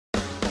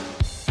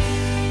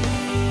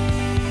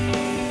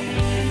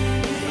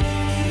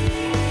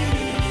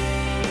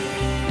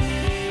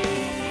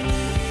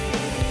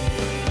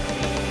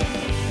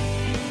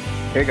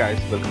Hey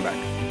guys, welcome back.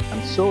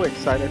 I'm so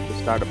excited to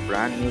start a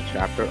brand new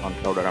chapter on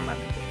Cloudera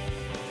Manager.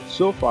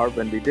 So far,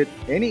 when we did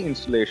any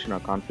installation or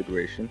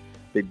configuration,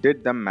 we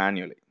did them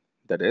manually.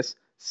 That is,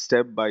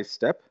 step by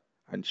step,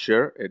 and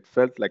sure, it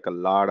felt like a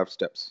lot of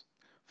steps.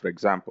 For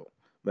example,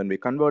 when we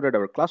converted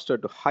our cluster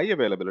to high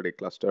availability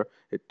cluster,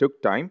 it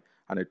took time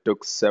and it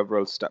took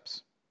several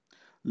steps.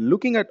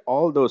 Looking at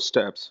all those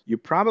steps, you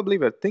probably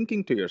were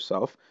thinking to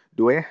yourself,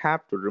 do I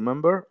have to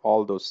remember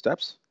all those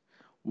steps?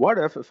 What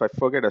if I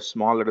forget a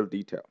small little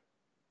detail?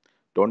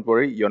 Don't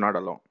worry, you're not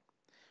alone.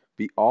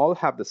 We all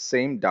have the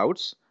same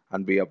doubts,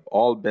 and we have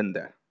all been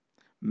there.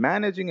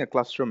 Managing a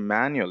cluster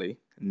manually,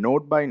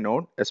 node by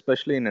node,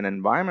 especially in an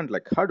environment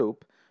like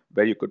Hadoop,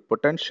 where you could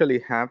potentially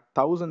have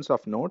thousands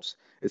of nodes,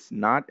 is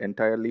not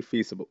entirely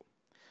feasible.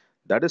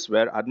 That is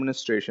where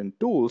administration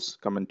tools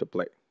come into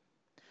play.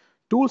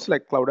 Tools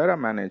like Cloudera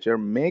Manager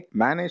make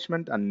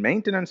management and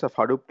maintenance of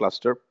Hadoop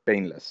cluster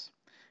painless.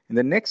 In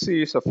the next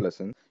series of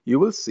lessons, you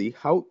will see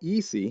how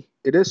easy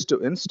it is to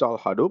install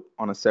Hadoop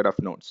on a set of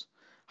nodes,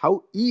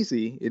 how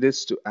easy it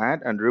is to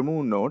add and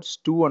remove nodes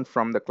to and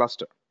from the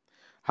cluster,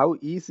 how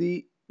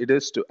easy it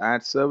is to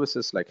add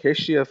services like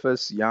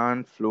HDFS,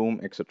 Yarn, Flume,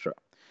 etc.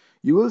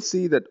 You will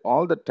see that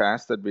all the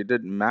tasks that we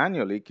did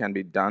manually can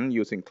be done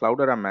using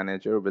Cloudera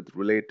Manager with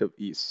relative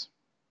ease.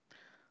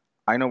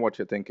 I know what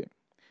you're thinking.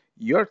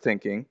 You're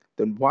thinking,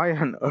 then why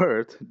on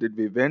earth did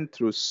we went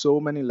through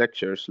so many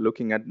lectures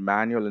looking at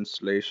manual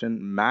installation,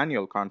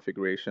 manual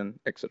configuration,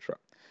 etc.?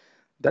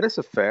 That is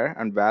a fair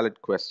and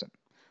valid question.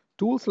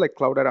 Tools like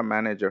Cloudera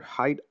Manager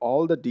hide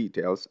all the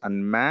details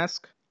and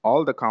mask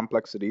all the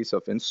complexities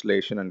of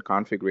installation and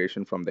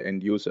configuration from the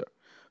end user,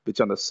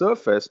 which on the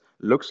surface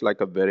looks like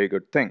a very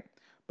good thing.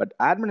 But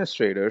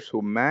administrators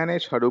who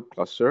manage Hadoop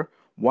cluster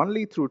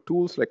only through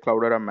tools like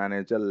Cloudera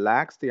Manager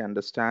lacks the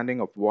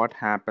understanding of what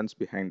happens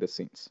behind the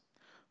scenes.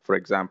 For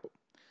example,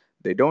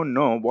 they don't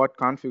know what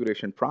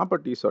configuration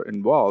properties are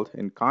involved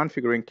in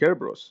configuring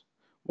Kerberos.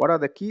 What are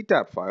the key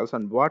tab files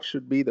and what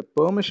should be the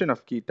permission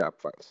of key tab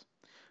files?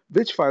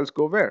 Which files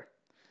go where?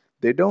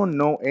 They don't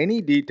know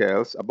any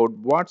details about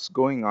what's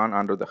going on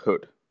under the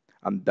hood.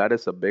 And that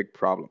is a big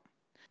problem.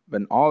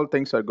 When all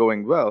things are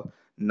going well,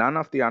 none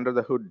of the under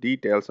the hood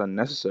details are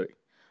necessary.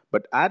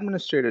 But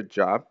administrator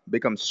job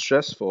becomes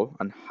stressful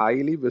and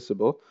highly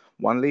visible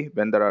only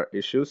when there are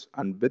issues,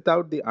 and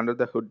without the under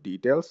the hood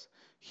details,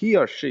 he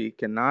or she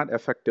cannot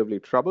effectively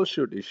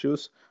troubleshoot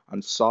issues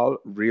and solve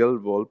real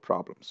world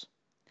problems.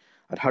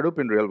 At Hadoop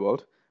in Real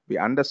World, we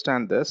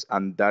understand this,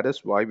 and that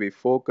is why we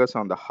focus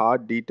on the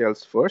hard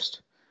details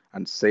first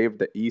and save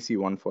the easy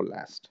one for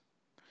last.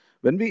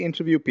 When we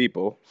interview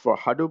people for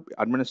Hadoop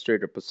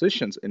administrator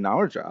positions in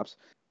our jobs,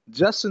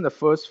 just in the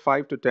first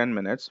 5 to 10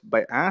 minutes,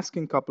 by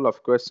asking a couple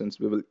of questions,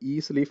 we will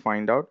easily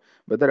find out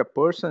whether a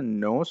person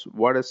knows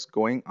what is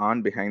going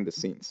on behind the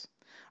scenes.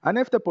 And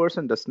if the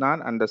person does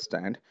not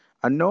understand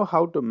and know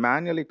how to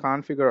manually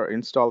configure or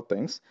install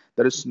things,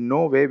 there is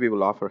no way we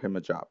will offer him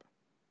a job.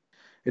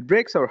 It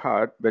breaks our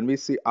heart when we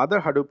see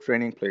other Hadoop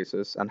training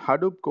places and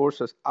Hadoop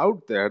courses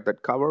out there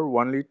that cover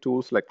only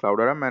tools like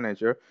Cloudera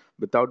Manager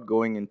without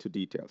going into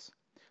details.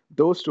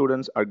 Those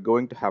students are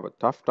going to have a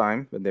tough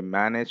time when they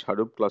manage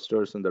Hadoop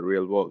clusters in the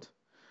real world.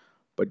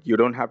 But you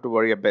don't have to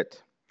worry a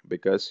bit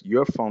because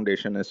your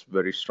foundation is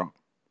very strong.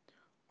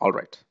 All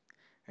right,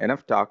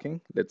 enough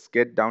talking, let's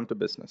get down to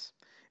business.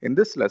 In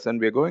this lesson,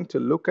 we're going to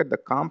look at the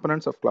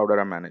components of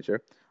Cloudera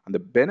Manager and the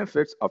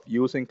benefits of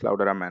using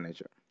Cloudera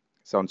Manager.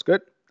 Sounds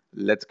good?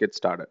 Let's get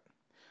started.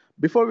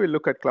 Before we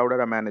look at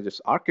Cloudera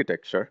Manager's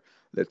architecture,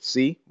 let's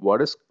see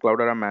what is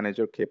Cloudera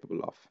Manager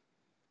capable of.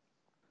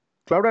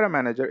 Cloudera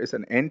Manager is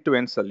an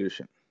end-to-end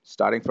solution,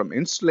 starting from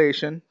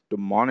installation to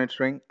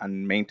monitoring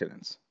and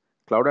maintenance.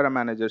 Cloudera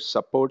Manager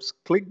supports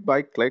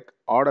click-by-click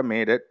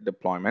automated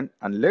deployment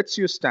and lets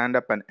you stand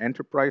up an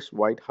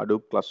enterprise-wide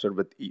Hadoop cluster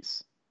with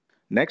ease.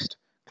 Next,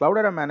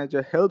 Cloudera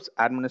Manager helps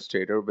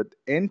administrator with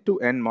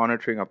end-to-end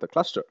monitoring of the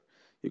cluster.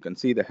 You can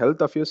see the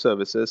health of your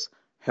services,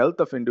 health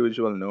of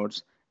individual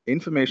nodes,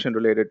 information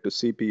related to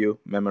CPU,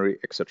 memory,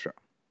 etc.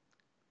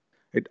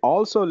 It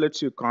also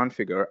lets you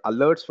configure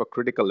alerts for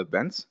critical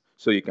events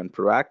so you can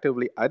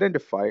proactively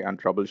identify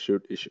and troubleshoot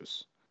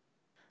issues.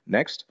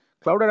 Next,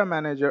 Cloudera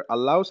Manager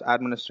allows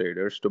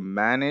administrators to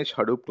manage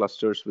Hadoop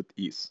clusters with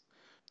ease.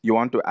 You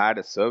want to add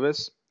a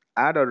service,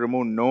 add or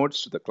remove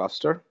nodes to the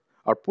cluster,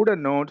 or put a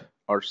node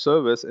or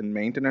service in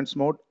maintenance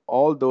mode,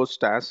 all those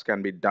tasks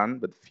can be done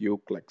with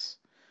few clicks.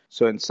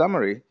 So in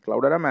summary,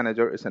 Cloudera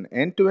Manager is an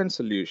end-to-end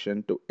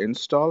solution to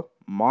install,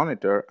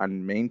 monitor,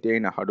 and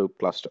maintain a Hadoop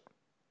cluster.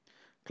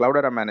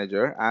 Cloudera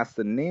Manager, as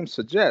the name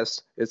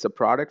suggests, is a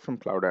product from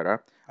Cloudera,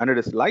 and it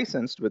is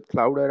licensed with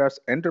Cloudera's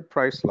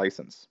enterprise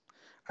license.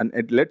 And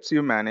it lets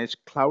you manage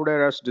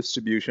Cloudera's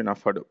distribution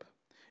of Hadoop.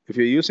 If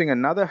you're using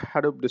another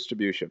Hadoop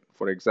distribution,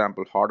 for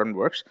example,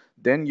 Hortonworks,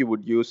 then you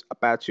would use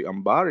Apache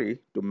Ambari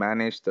to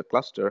manage the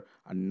cluster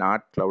and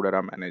not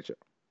Cloudera Manager.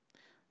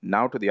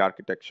 Now to the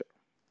architecture.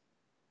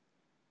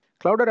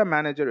 Cloudera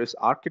Manager is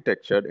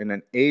architectured in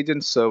an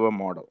agent-server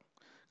model.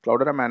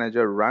 Cloudera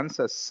Manager runs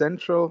a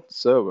central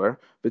server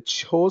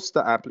which hosts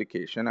the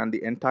application and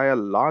the entire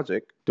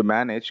logic to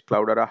manage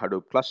Cloudera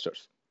Hadoop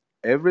clusters.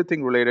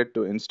 Everything related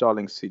to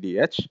installing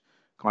CDH,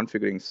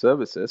 configuring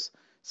services,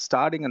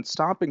 starting and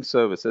stopping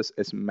services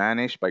is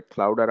managed by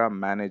Cloudera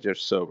Manager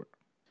server.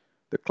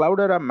 The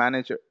Cloudera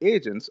Manager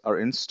agents are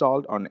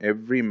installed on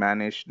every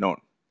managed node.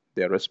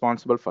 They are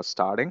responsible for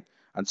starting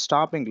and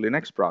stopping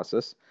Linux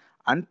process,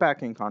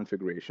 unpacking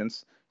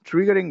configurations,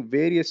 triggering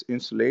various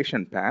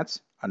installation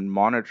paths, and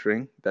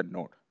monitoring that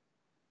node.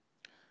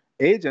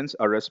 Agents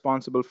are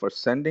responsible for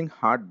sending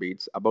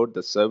heartbeats about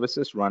the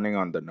services running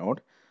on the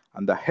node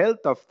and the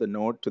health of the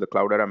node to the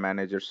Cloudera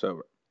Manager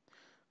server.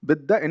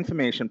 With the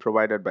information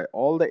provided by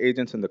all the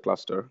agents in the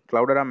cluster,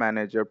 Cloudera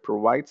Manager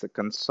provides a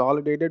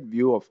consolidated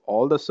view of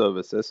all the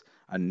services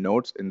and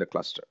nodes in the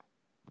cluster.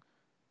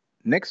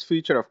 Next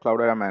feature of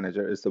Cloudera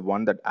Manager is the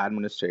one that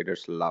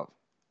administrators love.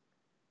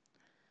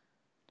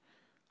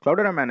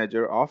 Cloudera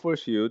Manager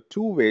offers you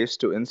two ways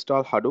to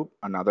install Hadoop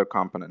and other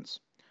components.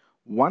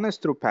 One is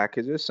through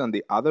packages and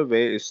the other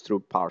way is through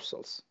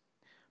parcels.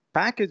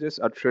 Packages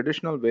are a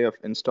traditional way of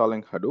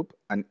installing Hadoop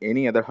and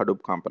any other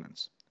Hadoop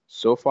components.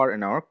 So far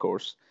in our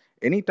course,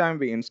 anytime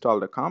we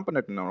install a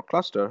component in our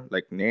cluster,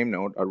 like name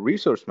node or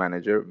resource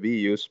manager, we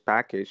use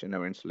package in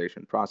our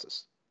installation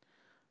process.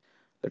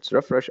 Let's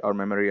refresh our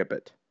memory a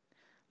bit.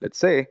 Let's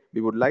say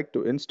we would like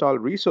to install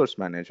resource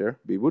manager,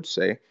 we would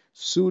say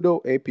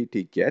sudo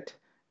apt get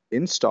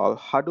install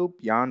Hadoop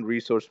yarn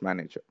resource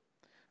manager.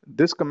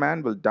 This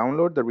command will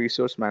download the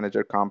resource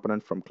manager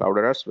component from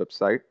Cloudera's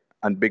website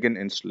and begin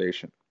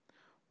installation.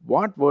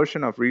 What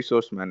version of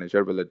Resource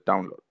Manager will it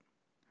download?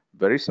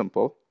 Very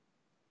simple.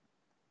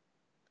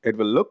 It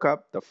will look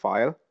up the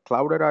file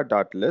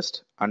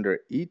cloudera.list under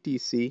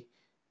etc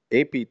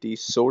apt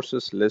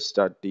sources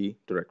list.d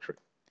directory.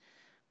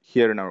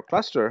 Here in our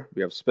cluster,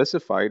 we have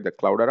specified the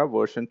Cloudera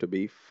version to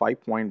be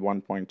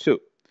 5.1.2.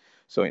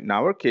 So in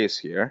our case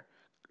here,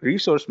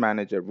 Resource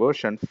Manager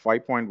version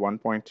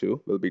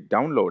 5.1.2 will be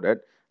downloaded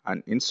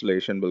and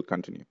installation will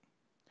continue.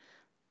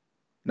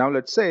 Now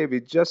let's say we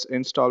just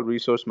install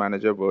Resource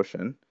Manager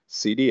version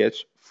CDH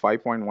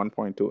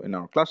 5.1.2 in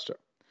our cluster.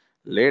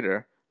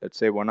 Later, let's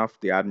say one of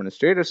the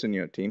administrators in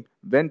your team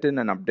went in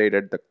and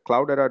updated the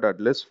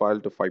cloudera.list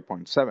file to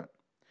 5.7.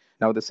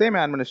 Now the same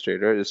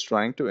administrator is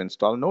trying to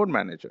install Node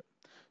Manager.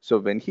 So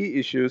when he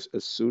issues a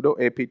sudo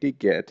apt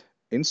get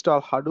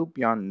install Hadoop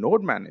yarn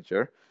Node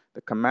Manager,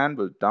 the command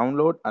will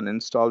download and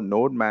install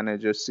Node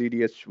Manager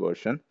CDH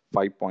version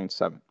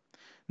 5.7.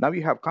 Now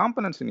you have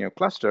components in your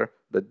cluster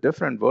with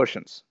different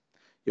versions.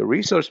 Your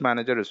Resource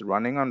Manager is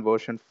running on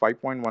version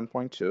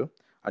 5.1.2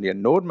 and your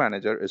Node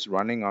Manager is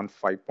running on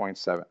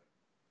 5.7,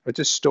 which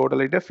is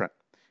totally different.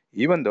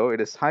 Even though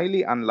it is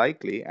highly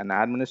unlikely an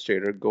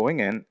administrator going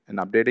in and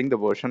updating the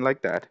version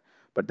like that,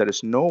 but there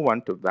is no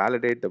one to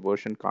validate the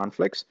version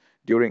conflicts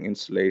during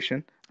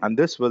installation, and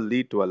this will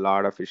lead to a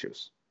lot of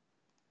issues.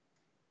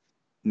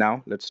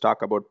 Now let's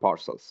talk about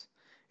parcels.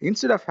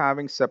 Instead of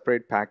having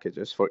separate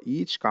packages for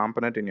each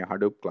component in your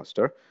Hadoop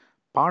cluster,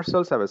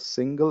 parcels have a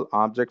single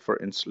object for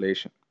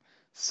installation,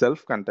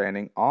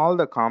 self-containing all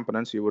the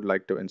components you would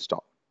like to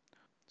install.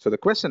 So the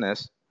question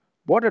is,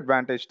 what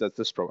advantage does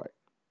this provide?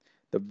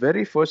 The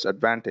very first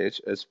advantage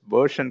is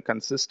version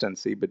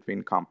consistency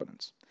between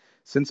components.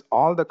 Since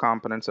all the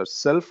components are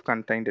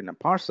self-contained in a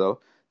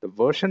parcel, the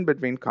version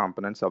between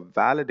components are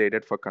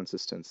validated for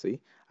consistency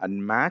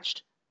and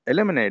matched,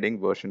 eliminating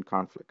version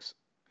conflicts.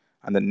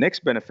 And the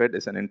next benefit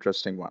is an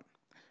interesting one.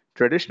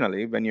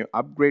 Traditionally, when you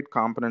upgrade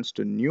components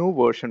to new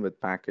version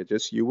with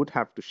packages, you would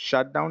have to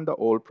shut down the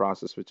old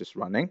process which is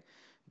running.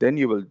 Then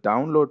you will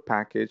download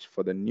package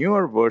for the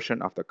newer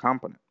version of the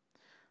component.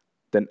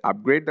 Then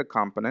upgrade the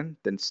component,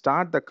 then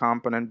start the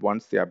component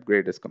once the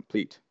upgrade is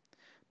complete.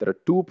 There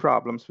are two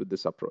problems with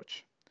this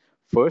approach.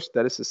 First,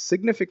 there is a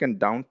significant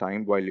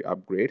downtime while you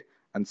upgrade,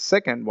 and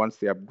second, once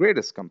the upgrade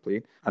is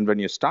complete, and when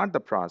you start the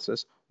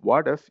process,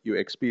 what if you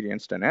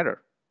experienced an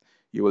error?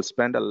 You will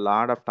spend a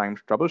lot of time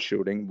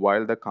troubleshooting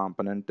while the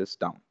component is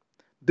down.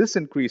 This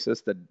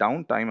increases the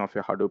downtime of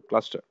your Hadoop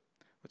cluster,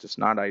 which is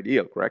not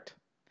ideal, correct?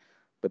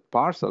 With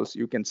parcels,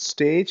 you can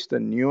stage the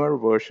newer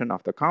version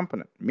of the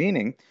component,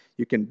 meaning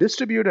you can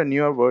distribute a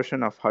newer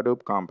version of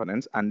Hadoop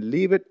components and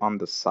leave it on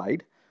the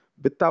side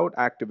without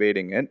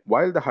activating it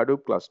while the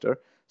Hadoop cluster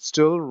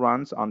still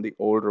runs on the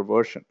older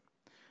version.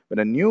 When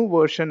a new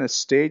version is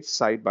staged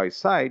side by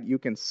side, you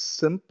can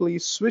simply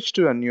switch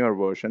to a newer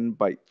version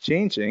by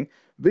changing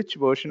which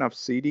version of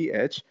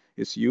CDH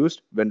is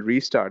used when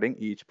restarting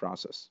each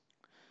process.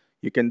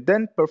 You can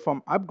then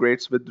perform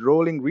upgrades with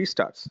rolling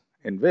restarts,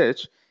 in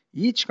which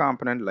each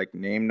component like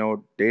name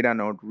node, data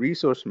node,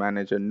 resource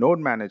manager, node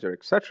manager,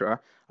 etc.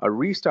 are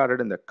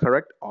restarted in the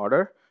correct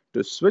order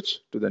to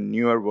switch to the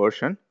newer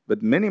version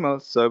with minimal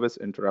service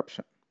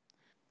interruption.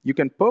 You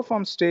can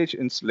perform stage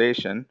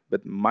installation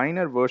with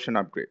minor version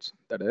upgrades.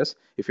 That is,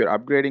 if you're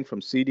upgrading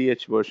from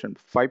CDH version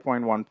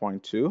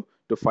 5.1.2 to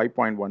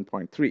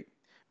 5.1.3.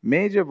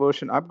 Major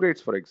version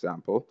upgrades, for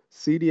example,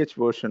 CDH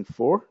version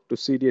 4 to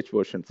CDH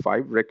version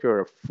 5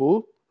 require a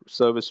full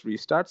service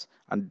restarts,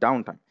 and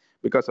downtime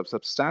because of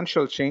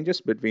substantial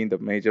changes between the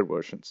major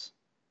versions.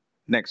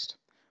 Next,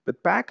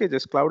 with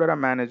packages, Cloudera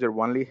Manager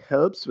only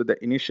helps with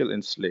the initial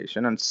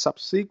installation and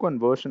subsequent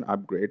version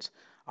upgrades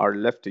are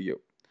left to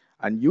you,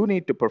 and you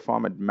need to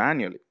perform it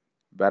manually.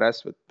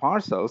 Whereas with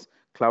parcels,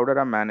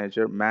 Cloudera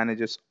Manager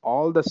manages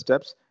all the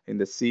steps in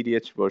the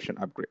CDH version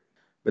upgrade.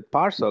 With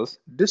parcels,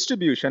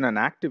 distribution and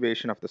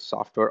activation of the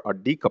software are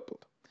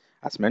decoupled.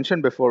 As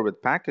mentioned before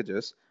with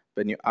packages,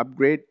 when you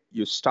upgrade,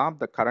 you stop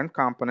the current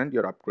component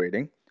you're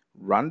upgrading,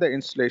 run the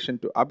installation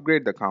to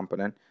upgrade the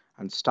component,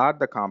 and start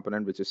the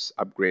component which is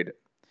upgraded.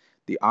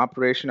 The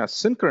operation is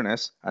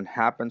synchronous and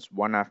happens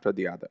one after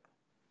the other.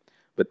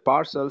 With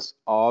parcels,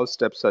 all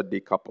steps are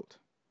decoupled.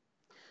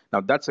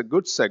 Now that's a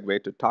good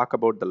segue to talk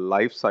about the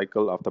life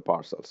cycle of the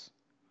parcels.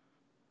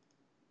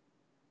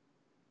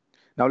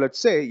 Now let's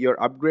say you're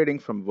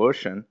upgrading from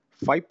version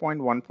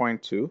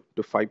 5.1.2 to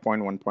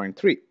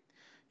 5.1.3.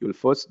 You'll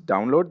first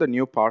download the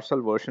new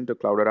parcel version to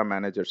Cloudera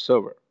Manager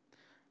server.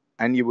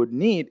 And you would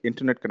need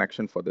internet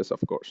connection for this,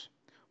 of course.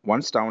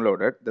 Once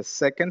downloaded, the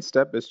second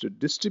step is to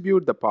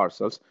distribute the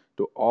parcels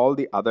to all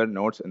the other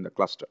nodes in the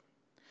cluster.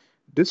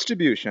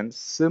 Distribution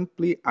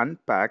simply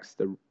unpacks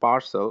the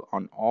parcel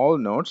on all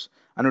nodes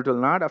and it will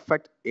not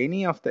affect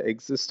any of the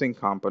existing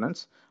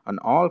components, and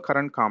all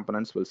current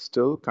components will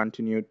still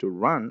continue to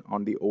run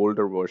on the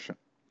older version.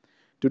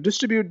 To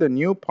distribute the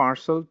new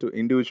parcel to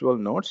individual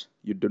nodes,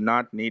 you do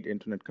not need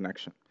internet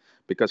connection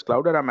because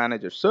Cloudera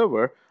Manager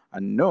server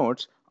and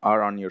nodes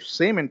are on your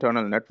same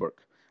internal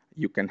network.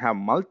 You can have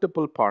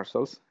multiple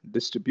parcels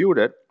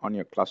distributed on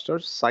your cluster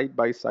side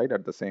by side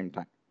at the same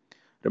time.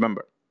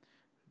 Remember,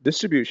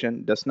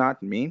 distribution does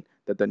not mean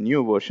that the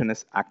new version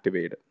is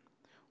activated.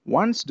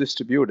 Once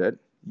distributed,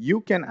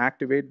 you can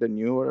activate the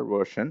newer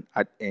version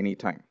at any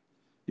time.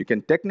 You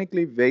can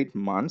technically wait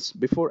months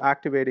before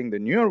activating the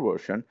newer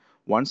version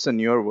once the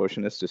newer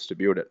version is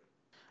distributed.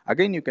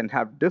 Again, you can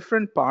have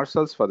different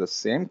parcels for the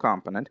same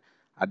component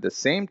at the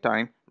same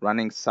time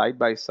running side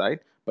by side,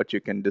 but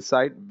you can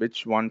decide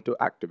which one to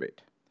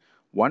activate.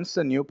 Once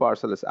the new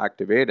parcel is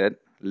activated,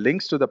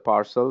 links to the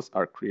parcels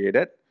are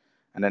created,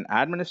 and an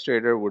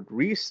administrator would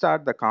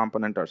restart the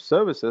component or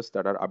services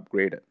that are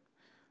upgraded.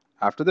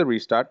 After the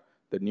restart,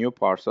 the new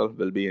parcel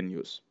will be in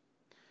use.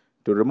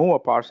 To remove a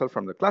parcel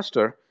from the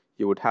cluster,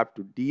 you would have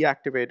to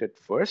deactivate it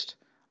first,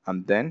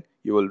 and then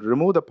you will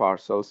remove the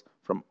parcels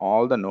from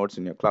all the nodes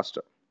in your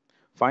cluster.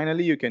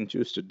 Finally, you can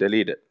choose to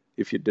delete it.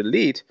 If you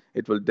delete,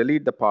 it will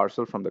delete the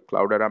parcel from the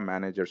Cloudera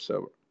Manager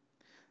server.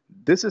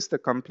 This is the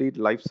complete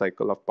life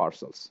cycle of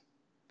parcels.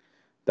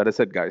 That is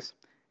it, guys.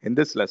 In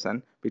this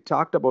lesson, we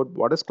talked about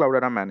what is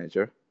Cloudera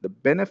Manager, the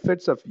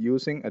benefits of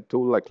using a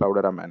tool like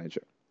Cloudera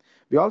Manager.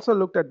 We also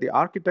looked at the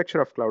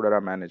architecture of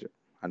Cloudera Manager.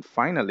 And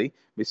finally,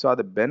 we saw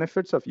the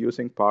benefits of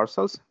using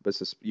parcels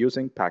versus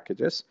using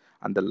packages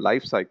and the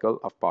life cycle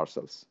of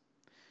parcels.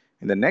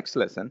 In the next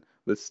lesson,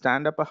 we'll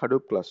stand up a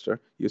Hadoop cluster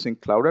using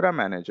Cloudera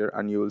Manager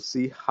and you will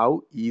see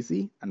how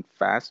easy and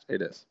fast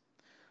it is.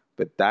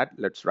 With that,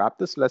 let's wrap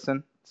this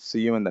lesson.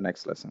 See you in the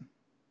next lesson.